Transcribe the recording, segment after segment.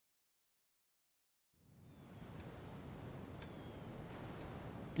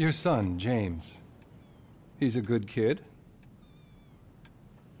Your son, James. He's a good kid.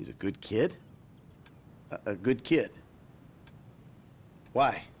 He's a good kid? A good kid?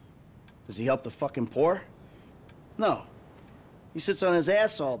 Why? Does he help the fucking poor? No. He sits on his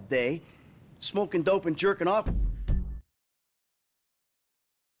ass all day, smoking dope and jerking off.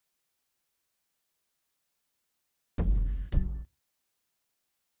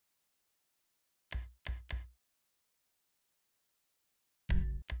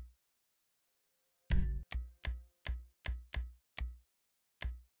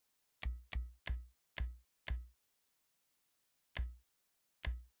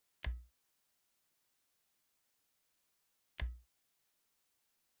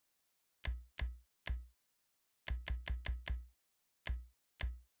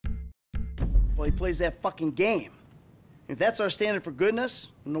 Well, he plays that fucking game. If that's our standard for goodness,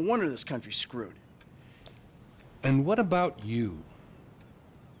 no wonder this country's screwed. And what about you?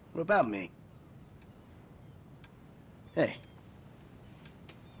 What about me? Hey.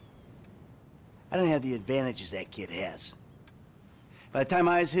 I don't have the advantages that kid has. By the time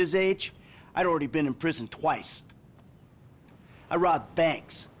I was his age, I'd already been in prison twice. I robbed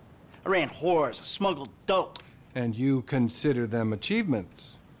banks. I ran whores. I smuggled dope. And you consider them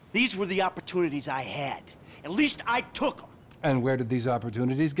achievements? These were the opportunities I had. At least I took them. And where did these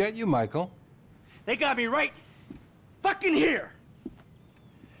opportunities get you, Michael? They got me right fucking here.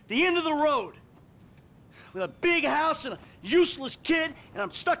 The end of the road. With a big house and a useless kid, and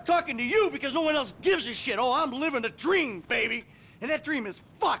I'm stuck talking to you because no one else gives a shit. Oh, I'm living a dream, baby. And that dream is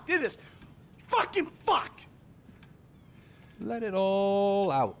fucked. It is fucking fucked. Let it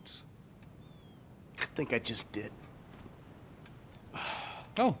all out. I think I just did.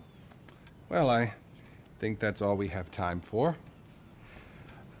 Oh, well, I think that's all we have time for.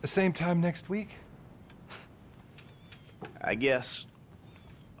 The same time next week? I guess.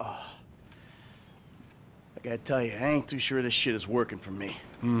 I gotta tell you, I ain't too sure this shit is working for me.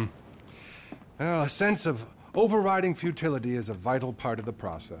 Well, a sense of overriding futility is a vital part of the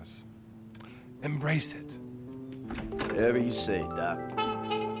process. Embrace it. Whatever you say, Doc.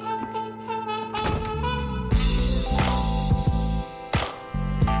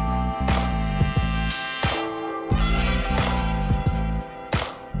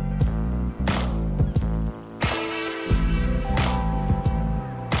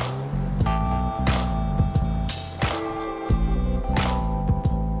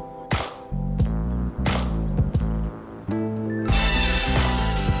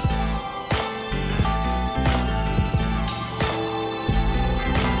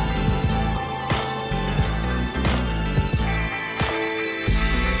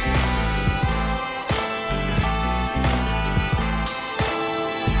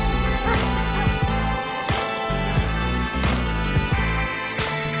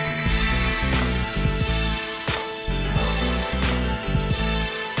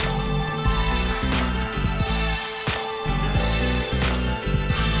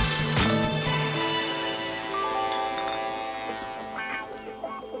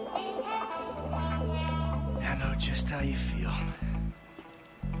 Just how you feel.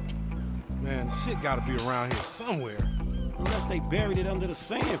 Man, shit gotta be around here somewhere. Unless they buried it under the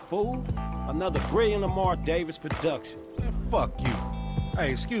sand, fool. Another brilliant Lamar Davis production. Man, fuck you.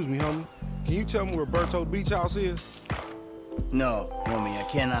 Hey, excuse me, homie. Can you tell me where Berto's beach house is? No, homie, I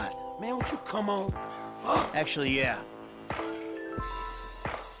cannot. Man, won't you come on? Fuck. Actually, yeah.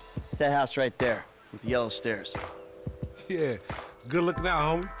 It's that house right there, with the yellow stairs. Yeah, good looking out,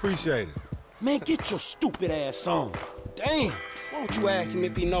 homie. Appreciate it. Man, get your stupid ass on. Damn. Why don't you ask him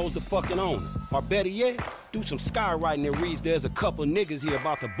if he knows the fucking owner? Or better yet, do some skywriting that reads there's a couple niggas here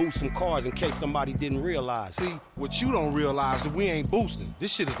about to boost some cars in case somebody didn't realize. See, what you don't realize is we ain't boosting.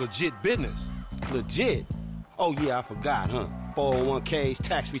 This shit is legit business. Legit? Oh yeah, I forgot, huh? 401ks,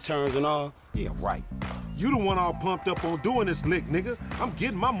 tax returns and all? Yeah, right. You the one all pumped up on doing this lick, nigga. I'm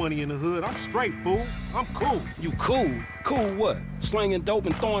getting my money in the hood. I'm straight, fool. I'm cool. You cool? Cool what? Slinging dope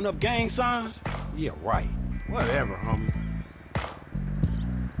and throwing up gang signs? Yeah, right. Whatever, homie.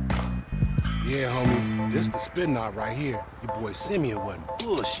 Yeah, homie. This the spin knot right here. Your boy Simeon wasn't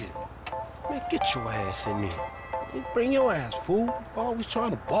bullshit. Man, get your ass in there. Hey, bring your ass, fool. Always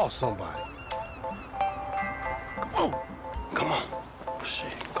trying to boss somebody. Come on. Come on.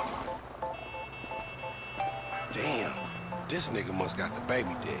 Shit, come on. Damn, this nigga must got the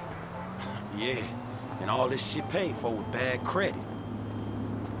baby dick. Yeah, and all this shit paid for with bad credit.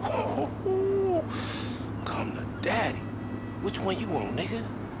 Oh, come to daddy. Which one you want, nigga?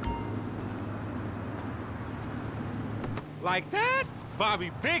 Like that?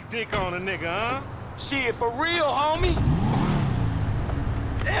 Bobby big dick on a nigga, huh? Shit, for real, homie.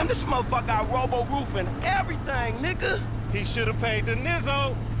 Damn, this motherfucker got robo-roof and everything, nigga. He should have paid the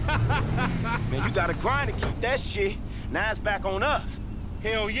nizzo. Man, you gotta grind to keep that shit. Now it's back on us.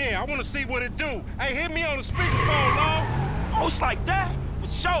 Hell yeah, I want to see what it do. Hey, hit me on the speakerphone, Lord. Oh, it's like that? For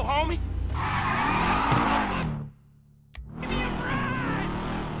sure, homie.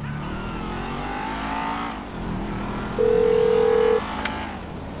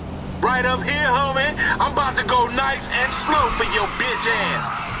 Right up here, homie. I'm about to go nice and slow for your bitch ass.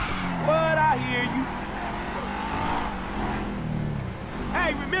 What? I hear you.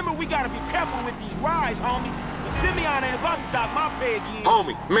 Hey, remember we gotta be careful with these rides, homie. The Simeon ain't about to dock my pay again.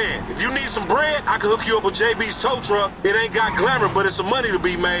 Homie, man, if you need some bread, I can hook you up with JB's tow truck. It ain't got glamour, but it's some money to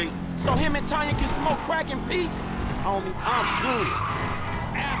be made. So him and Tanya can smoke crack in peace? Homie, I'm good.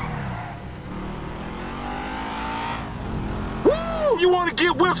 Woo! You wanna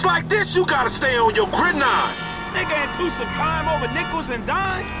get whips like this, you gotta stay on your gridiron. Nigga into some time over nickels and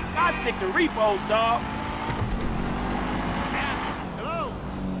dimes? I stick to repos, dawg. Hello?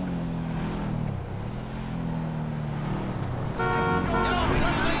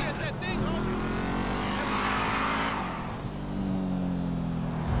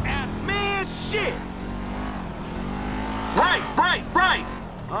 Man, shit. Right.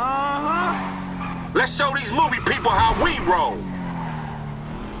 Uh-huh. Let's show these movie people how we roll.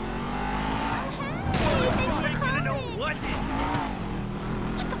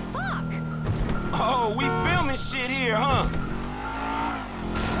 Oh, we filming shit here, huh?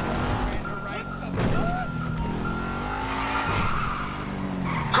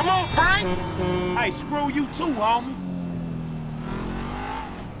 Come on, Frank. Hey, screw you too, homie.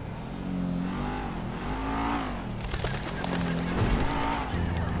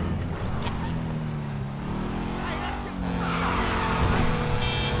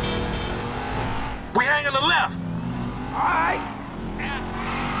 We hang on the left. All right.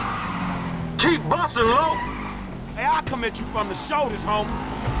 Keep busting, low. Hey, I'll come at you from the shoulders, homie.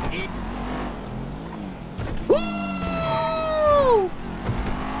 Woo!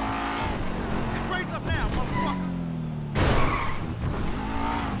 Raise up now, motherfucker.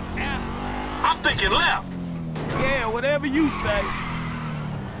 I'm thinking left. Yeah, whatever you say.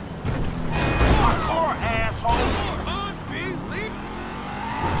 Or asshole.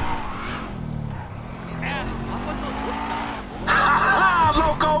 Ha ha,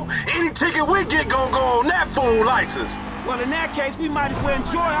 loco. Any ticket we get gonna go on that fool license. Well, in that case, we might as well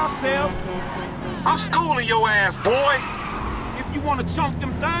enjoy ourselves. I'm schooling your ass, boy. If you want to chunk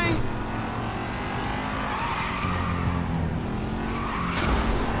them things.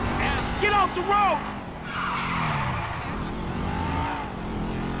 Get off the road!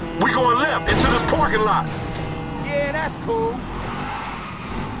 We going left into this parking lot. Yeah, that's cool.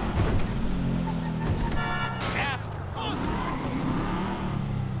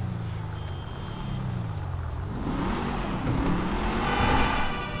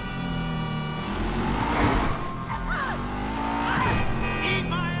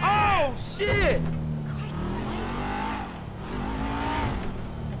 Oh, shit!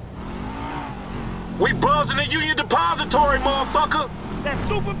 We buzzing the Union Depository, motherfucker. That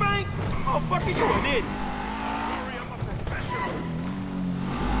super bank? Motherfucker, you an idiot.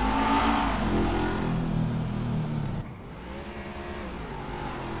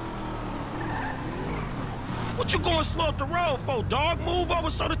 What you going slow up the road for, dog? Move over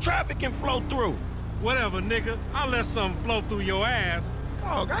so the traffic can flow through. Whatever, nigga. I'll let something flow through your ass.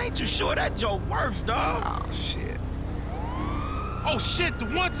 Dog, I ain't too sure that joke works, dog. Oh, shit. Oh, shit, the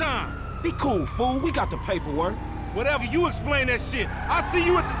one time. Be cool, fool. We got the paperwork. Whatever, you explain that shit. I'll see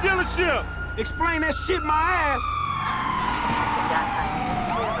you at the dealership. Explain that shit my ass.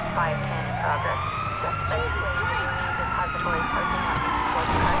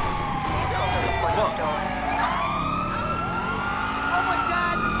 Oh my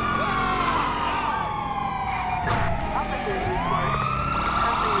God!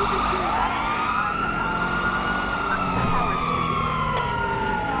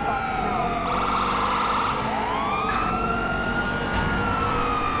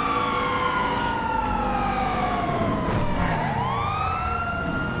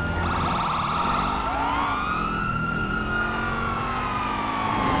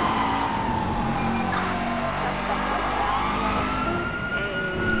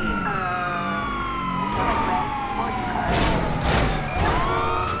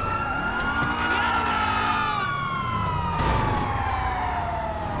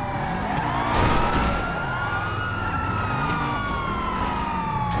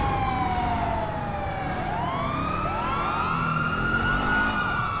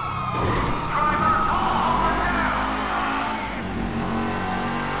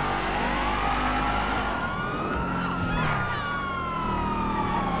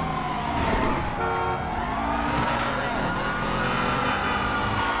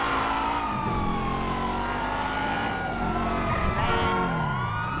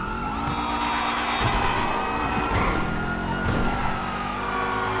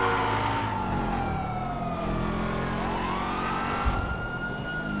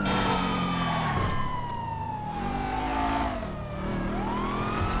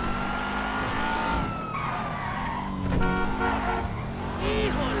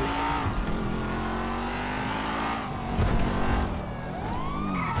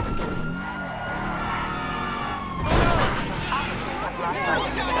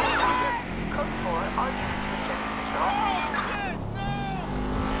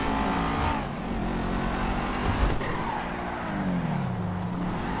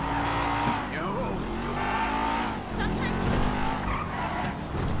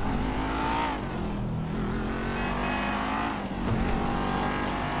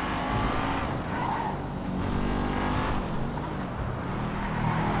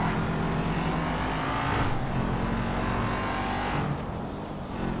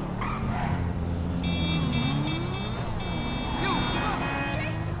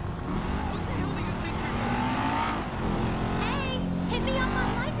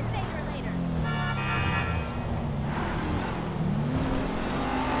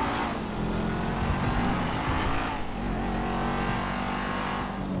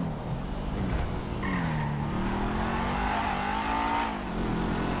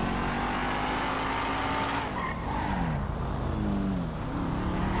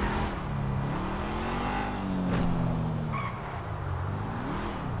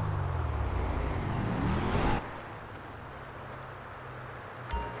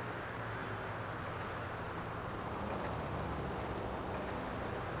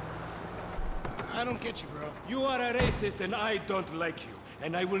 I don't get you, bro. You are a racist and I don't like you.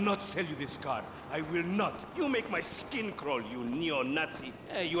 And I will not sell you this car. I will not. You make my skin crawl, you neo-Nazi.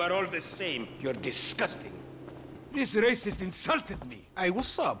 You are all the same. You're disgusting. This racist insulted me. Hey,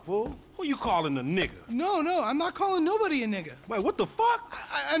 what's up, fool? Who you calling a nigga? No, I'm not calling nobody a nigga. Wait, what the fuck?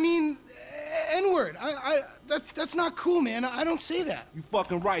 I mean, N-word. That's not cool, man. I don't say that. You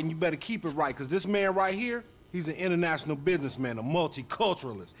fucking right, and you better keep it right, because this man right here, he's an international businessman, a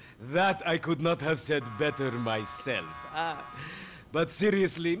multiculturalist. That I could not have said better myself. But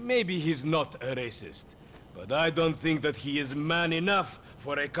seriously, maybe he's not a racist. But I don't think that he is man enough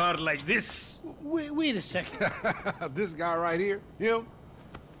for a car like this. Wait a second. This guy right here, him,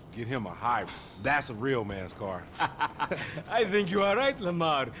 get him a hybrid. That's a real man's car. I think you are right,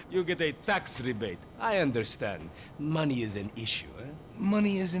 Lamar. You get a tax rebate. I understand. Money is an issue, eh?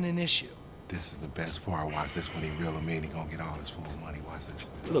 Money isn't an issue. This is the best part. Watch this when he reel him in. He gonna get all his full money. Watch this.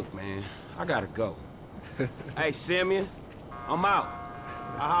 Look, man, I gotta go. Hey, Simeon, I'm out.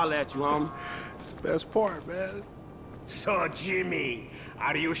 I'll holler at you, homie. It's the best part, man. So, Jimmy,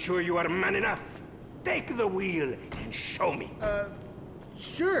 are you sure you are man enough? Take the wheel and show me.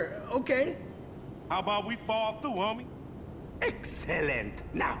 Sure, okay. How about we fall through, homie? Excellent.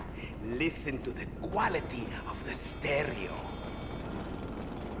 Now, listen to the quality of the stereo.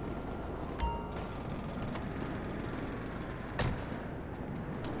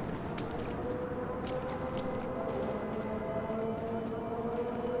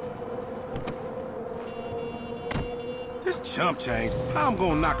 This chump change. How I'm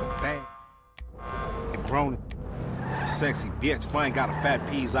gonna knock a bang? Grown, sexy bitch if I ain't got a fat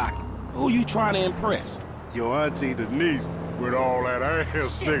Pizaki. Who you trying to impress? Your auntie Denise, with all that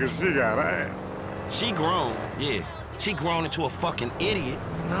ass, nigga, she got ass. She grown, yeah. She grown into a fucking idiot.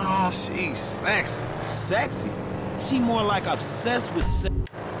 No, she's sexy. Sexy? She more like obsessed with sex,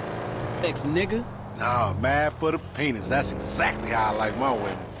 nigga. Nah, mad for the penis. That's exactly how I like my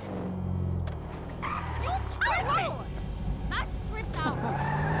women. You too, Lord! I stripped out.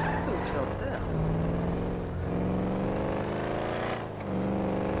 Suit yourself.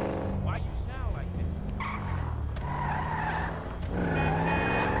 Why you sound like this?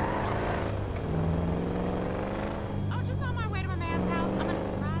 I'm just on my way to my man's house. I'm gonna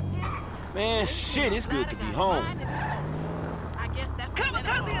surprise him. Man, shit, it's good to be home. I guess that's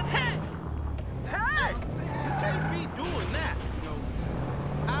kamikaze attack! Hey! You can't be doing that, you know.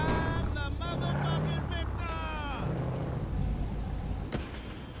 I'm the motherfucking victim!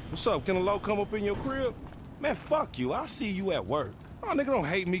 What's up? Can a low come up in your crib? Man, fuck you. I'll see you at work. Oh, nigga, don't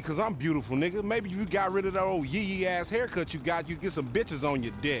hate me because I'm beautiful, nigga. Maybe if you got rid of that old yee-yee-ass haircut you got, you get some bitches on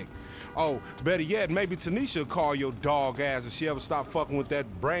your dick. Oh, better yet, maybe Tanisha will call your dog ass if she ever stop fucking with that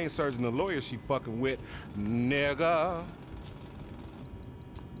brain surgeon, the lawyer she fucking with, nigga.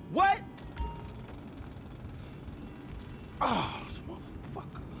 What? Oh, this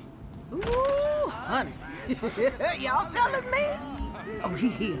motherfucker. Ooh, honey. Y'all telling me? Oh, he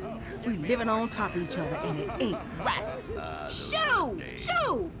here. We living on top of each other, and it ain't right. Shoo!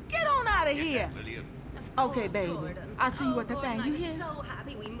 Get on out of here. Okay, baby. I see you at the thing. You hear?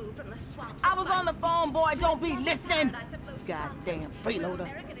 I was on the phone, boy. Don't be listening. Goddamn freeloader.